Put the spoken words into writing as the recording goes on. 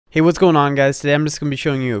Hey, what's going on, guys? Today I'm just going to be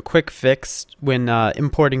showing you a quick fix when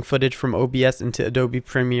importing footage from OBS into Adobe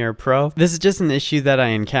Premiere Pro. This is just an issue that I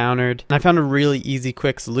encountered, and I found a really easy,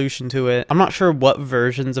 quick solution to it. I'm not sure what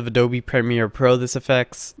versions of Adobe Premiere Pro this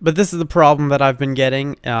affects, but this is the problem that I've been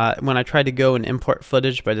getting when I try to go and import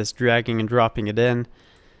footage by just dragging and dropping it in.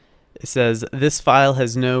 It says this file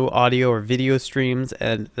has no audio or video streams,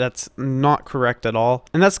 and that's not correct at all.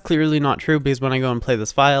 And that's clearly not true, because when I go and play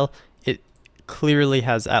this file, clearly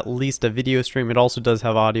has at least a video stream. It also does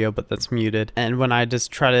have audio, but that's muted, and when I just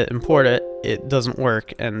try to import it, it doesn't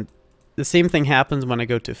work. And the same thing happens when I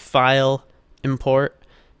go to File, Import,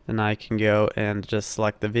 and I can go and just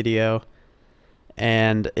select the video,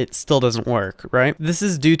 and it still doesn't work, right? This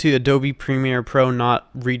is due to Adobe Premiere Pro not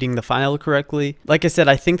reading the file correctly. Like I said,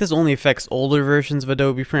 I think this only affects older versions of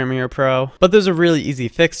Adobe Premiere Pro, but there's a really easy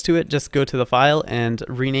fix to it. Just go to the file and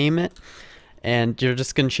rename it. And you're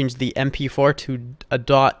just going to change the MP4 to a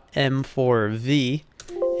 .m4v,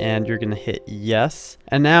 and you're going to hit yes.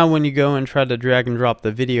 And now when you go and try to drag and drop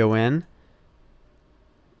the video in,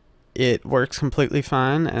 it works completely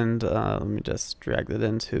fine. And let me just drag that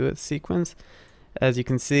into its sequence. As you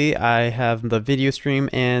can see, I have the video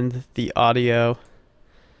stream and the audio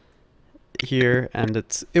here, and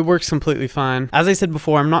it works completely fine. As I said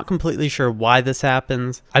before, I'm not completely sure why this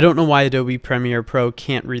happens. I don't know why Adobe Premiere Pro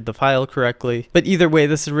can't read the file correctly, but either way,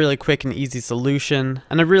 this is a really quick and easy solution,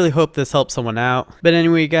 and I really hope this helps someone out. But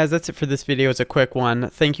anyway, guys, that's it for this video. It's a quick one.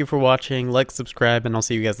 Thank you for watching. Like, subscribe, and I'll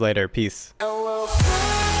see you guys later. Peace.